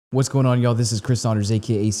What's going on, y'all? This is Chris Saunders,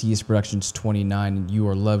 aka CSProductions.29, and you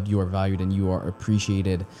are loved, you are valued, and you are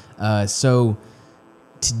appreciated. So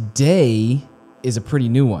today is a pretty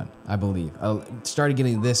new one, I believe. I started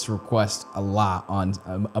getting this request a lot on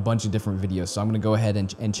a bunch of different videos, so I'm going to go ahead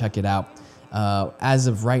and check it out. As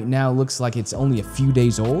of right now, it looks like it's only a few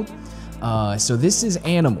days old. So this is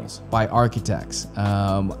Animals by Architects.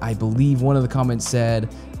 I believe one of the comments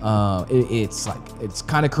said it's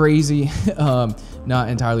kind of crazy. Not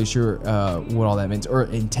entirely sure what all that means, or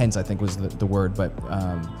intense I think was the word, but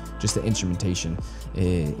just the instrumentation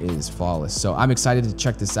is flawless. So I'm excited to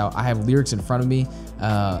check this out. I have lyrics in front of me.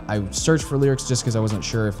 I searched for lyrics just because I wasn't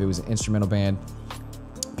sure if it was an instrumental band,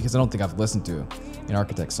 because I don't think I've listened to an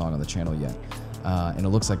Architect song on the channel yet. And it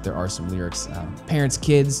looks like there are some lyrics. Parents,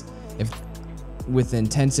 kids, if with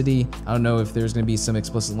intensity. I don't know if there's going to be some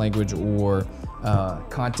explicit language or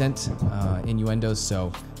content, innuendos,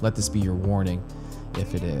 so let this be your warning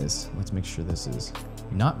if it is. Let's make sure this is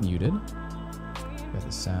not muted. Got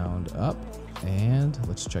the sound up, and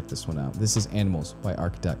let's check this one out. This is Animals by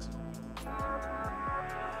Architects.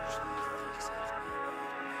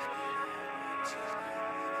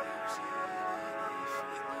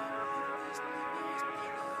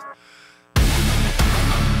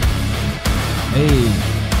 Hey.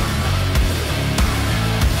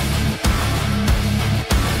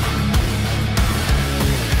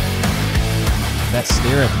 That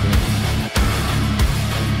stare at me.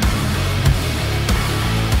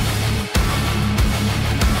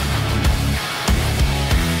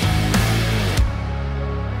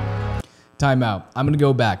 Time out. I'm gonna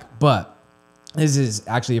go back, but this is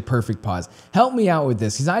actually a perfect pause. Help me out with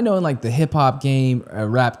this, because I know in like the hip hop game,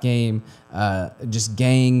 rap game, just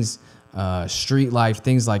gangs, street life,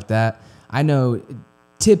 things like that. I know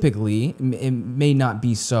typically, it may not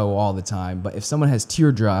be so all the time, but if someone has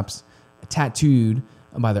teardrops tattooed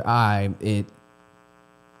by their eye,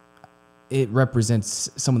 it represents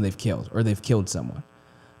someone they've killed, or they've killed someone.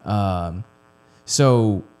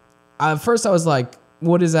 So at first I was like,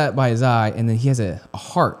 what is that by his eye? And then he has a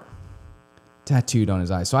heart tattooed on his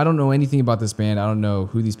eye. So I don't know anything about this band. I don't know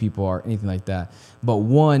who these people are, anything like that. But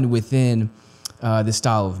one within this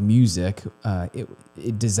style of music,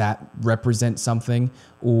 does that represent something?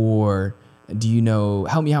 Or do you know,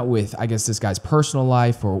 help me out with, I guess, this guy's personal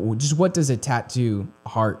life, or just what does a tattoo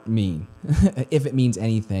heart mean? If it means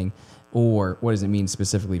anything, or what does it mean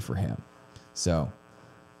specifically for him? So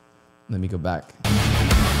let me go back.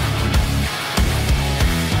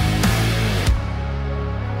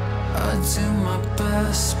 I do my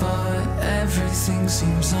best, but everything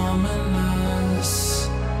seems ominous.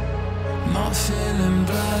 Not feeling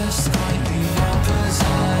blessed, quite the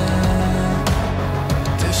opposite.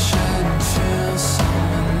 This shouldn't feel so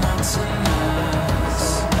monotonous.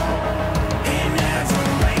 It never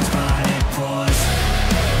rains, but it pours.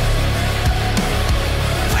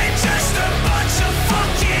 We're just a bunch of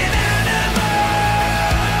fucking animals,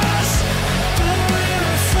 but we're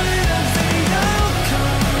afraid of the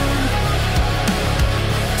outcome.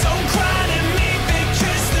 Don't cry to me,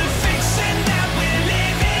 because the fiction that we're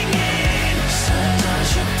living in says I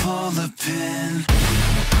should pull the pin.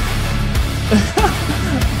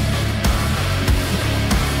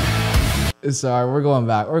 Sorry, we're going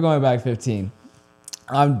back. We're going back 15.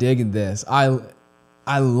 I'm digging this. I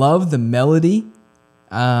love the melody.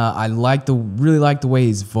 I really like the way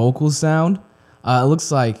his vocals sound. It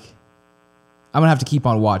looks like I'm gonna have to keep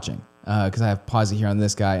on watching because I have pause it here on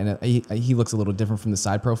this guy, and he looks a little different from the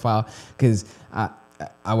side profile, because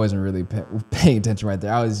I wasn't really paying attention right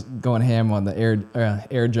there. I was going ham on the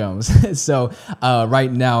air drums. So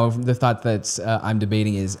right now, the thought that I'm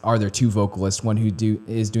debating is, are there two vocalists, one who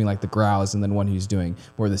is doing like the growls, and then one who's doing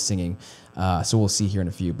more of the singing? So we'll see here in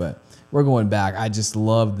a few, but we're going back. I just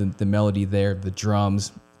love the melody there, the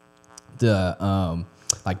drums, the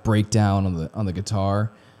like breakdown on the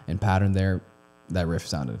guitar and pattern there. That riff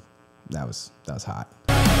sounded, that was hot.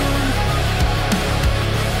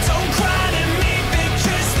 Don't cry to me,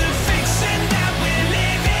 because the fiction that we're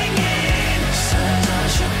living in says I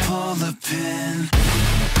should pull the pin.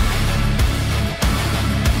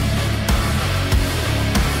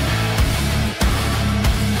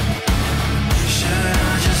 Should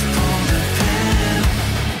I just pull the pin?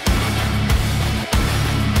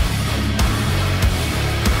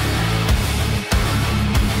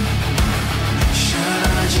 Should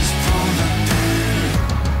I just pull the pin?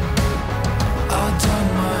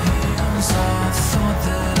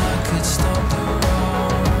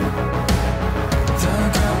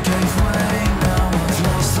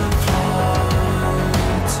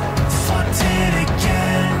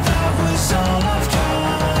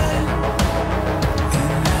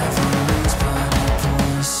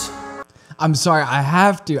 I'm sorry. I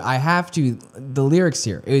have to. The lyrics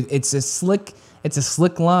here. It's a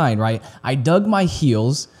slick line, right? I dug my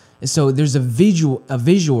heels. So there's a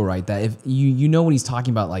visual, right? That if you know what he's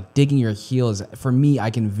talking about, like digging your heels. For me, I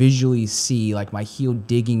can visually see like my heel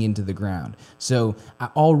digging into the ground. So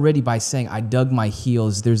already by saying I dug my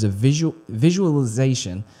heels, there's a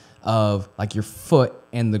visualization of like your foot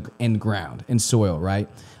and the ground and soil, right?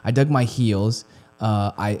 I dug my heels.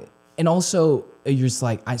 And also you're just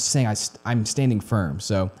like I'm standing firm.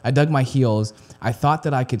 So I dug my heels. I thought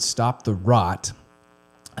that I could stop the rot.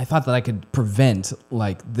 I thought that I could prevent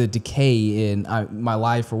like the decay in my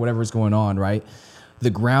life or whatever's going on, right? The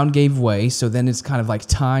ground gave way. So then it's kind of like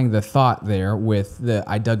tying the thought there with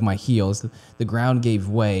I dug my heels. The ground gave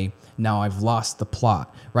way. Now I've lost the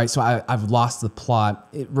plot, right? So I've lost the plot,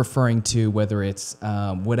 referring to whether it's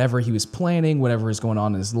whatever he was planning, whatever is going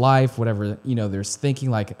on in his life, whatever, there's thinking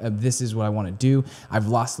like, this is what I want to do. I've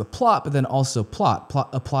lost the plot, but then also a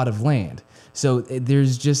plot of land. So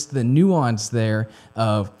there's just the nuance there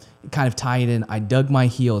of kind of tying in. I dug my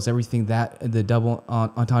heels, everything that the double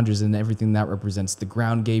entendres and everything that represents. The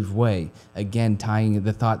ground gave way. Again, tying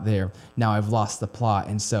the thought there. Now I've lost the plot.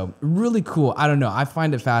 And so really cool. I don't know. I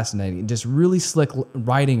find it fascinating. Just really slick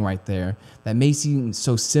writing right there that may seem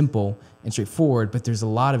so simple and straightforward, but there's a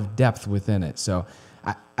lot of depth within it. So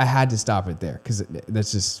I had to stop it there because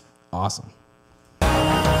that's just awesome.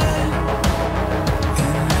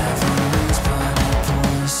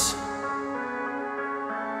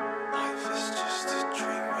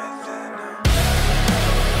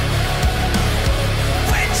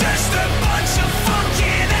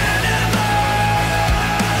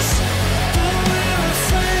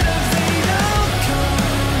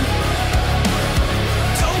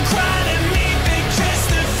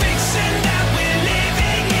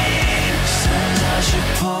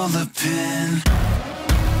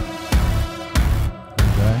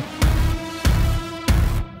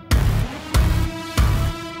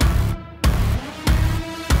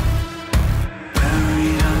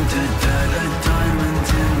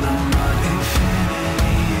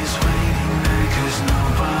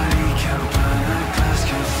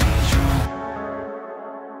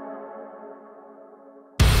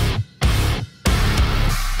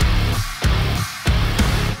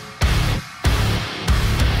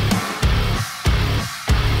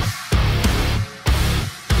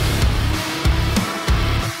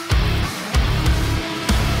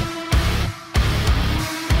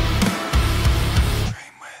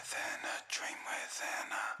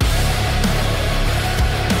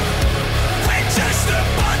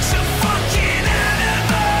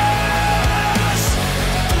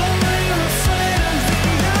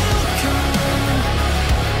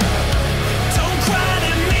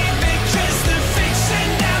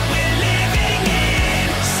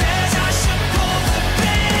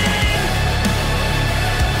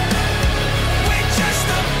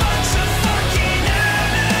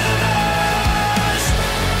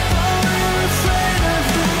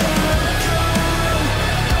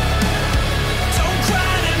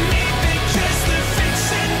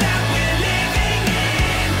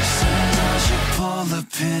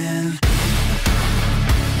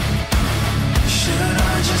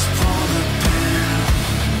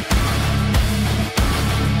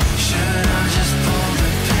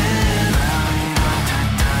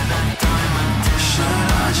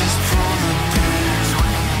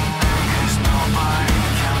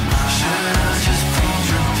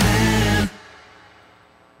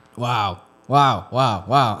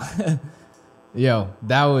 Wow. Yo,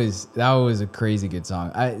 that was a crazy good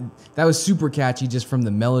song. That was super catchy just from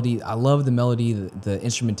the melody. I love the melody, the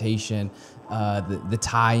instrumentation, the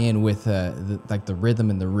tie-in with the rhythm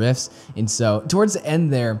and the riffs. And so towards the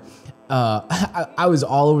end there, I was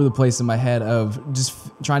all over the place in my head of just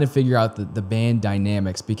trying to figure out the band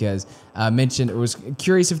dynamics, because I mentioned, I was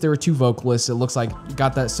curious if there were two vocalists. It looks like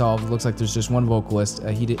got that solved. It looks like there's just one vocalist.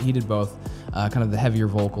 He did both, kind of the heavier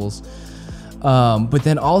vocals. But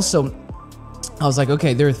then also, I was like,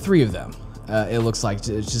 okay, there are three of them. It looks like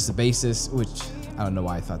it's just a bassist, which I don't know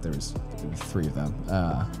why I thought there was three of them,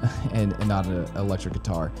 and not an electric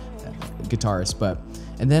guitarist.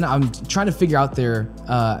 And then I'm trying to figure out there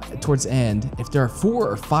towards the end if there are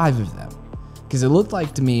 4 or 5 of them, because it looked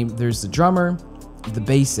like to me there's the drummer, the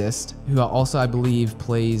bassist, who also I believe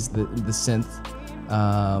plays the synth,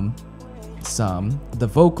 the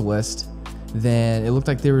vocalist. Then it looked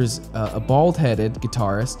like there was a bald-headed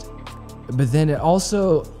guitarist, but then it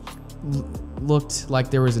also looked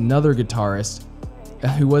like there was another guitarist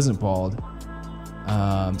who wasn't bald.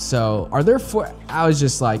 So are there 4? I was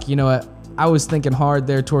just like, you know what? I was thinking hard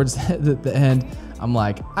there towards the end. I'm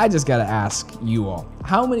like, I just gotta ask you all,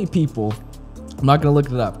 how many people, I'm not gonna look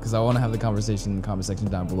it up because I want to have the conversation in the comment section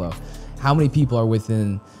down below. How many people are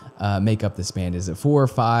within make up this band? Is it 4 or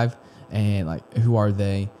 5? And like, who are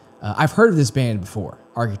they? I've heard of this band before,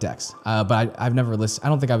 Architects, but I've never listened. I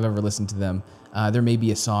don't think I've ever listened to them. There may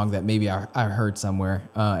be a song that maybe I heard somewhere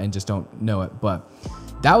and just don't know it, but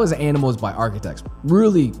that was Animals by Architects.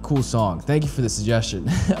 Really cool song. Thank you for the suggestion.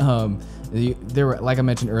 There were, like I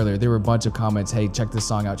mentioned earlier, there were a bunch of comments. Hey, check this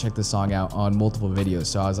song out on multiple videos.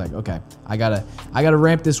 So I was like, okay, I gotta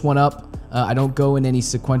ramp this one up. I don't go in any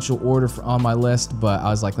sequential order on my list, but I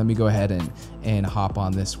was like, let me go ahead and hop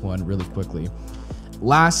on this one really quickly.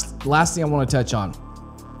 Last thing I want to touch on.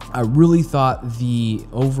 I really thought the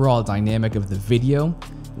overall dynamic of the video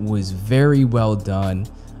was very well done,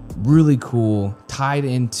 really cool, tied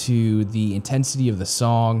into the intensity of the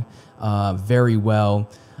song very well.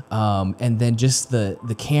 And then just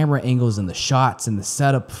the camera angles and the shots and the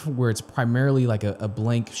setup where it's primarily like a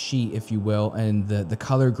blank sheet, if you will, and the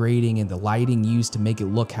color grading and the lighting used to make it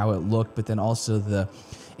look how it looked, but then also the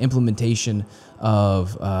implementation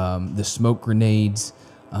of the smoke grenades,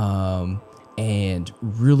 and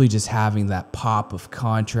really just having that pop of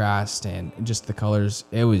contrast and just the colors.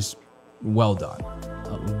 It was well done,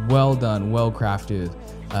 well crafted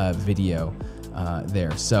video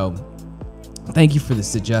there. So thank you for the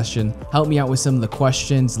suggestion. Help me out with some of the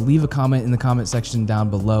questions. Leave a comment in the comment section down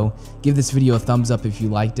below. Give this video a thumbs up if you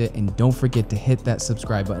liked it, and don't forget to hit that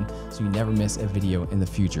subscribe button so you never miss a video in the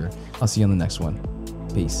future. I'll see you on the next one.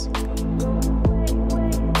 Peace.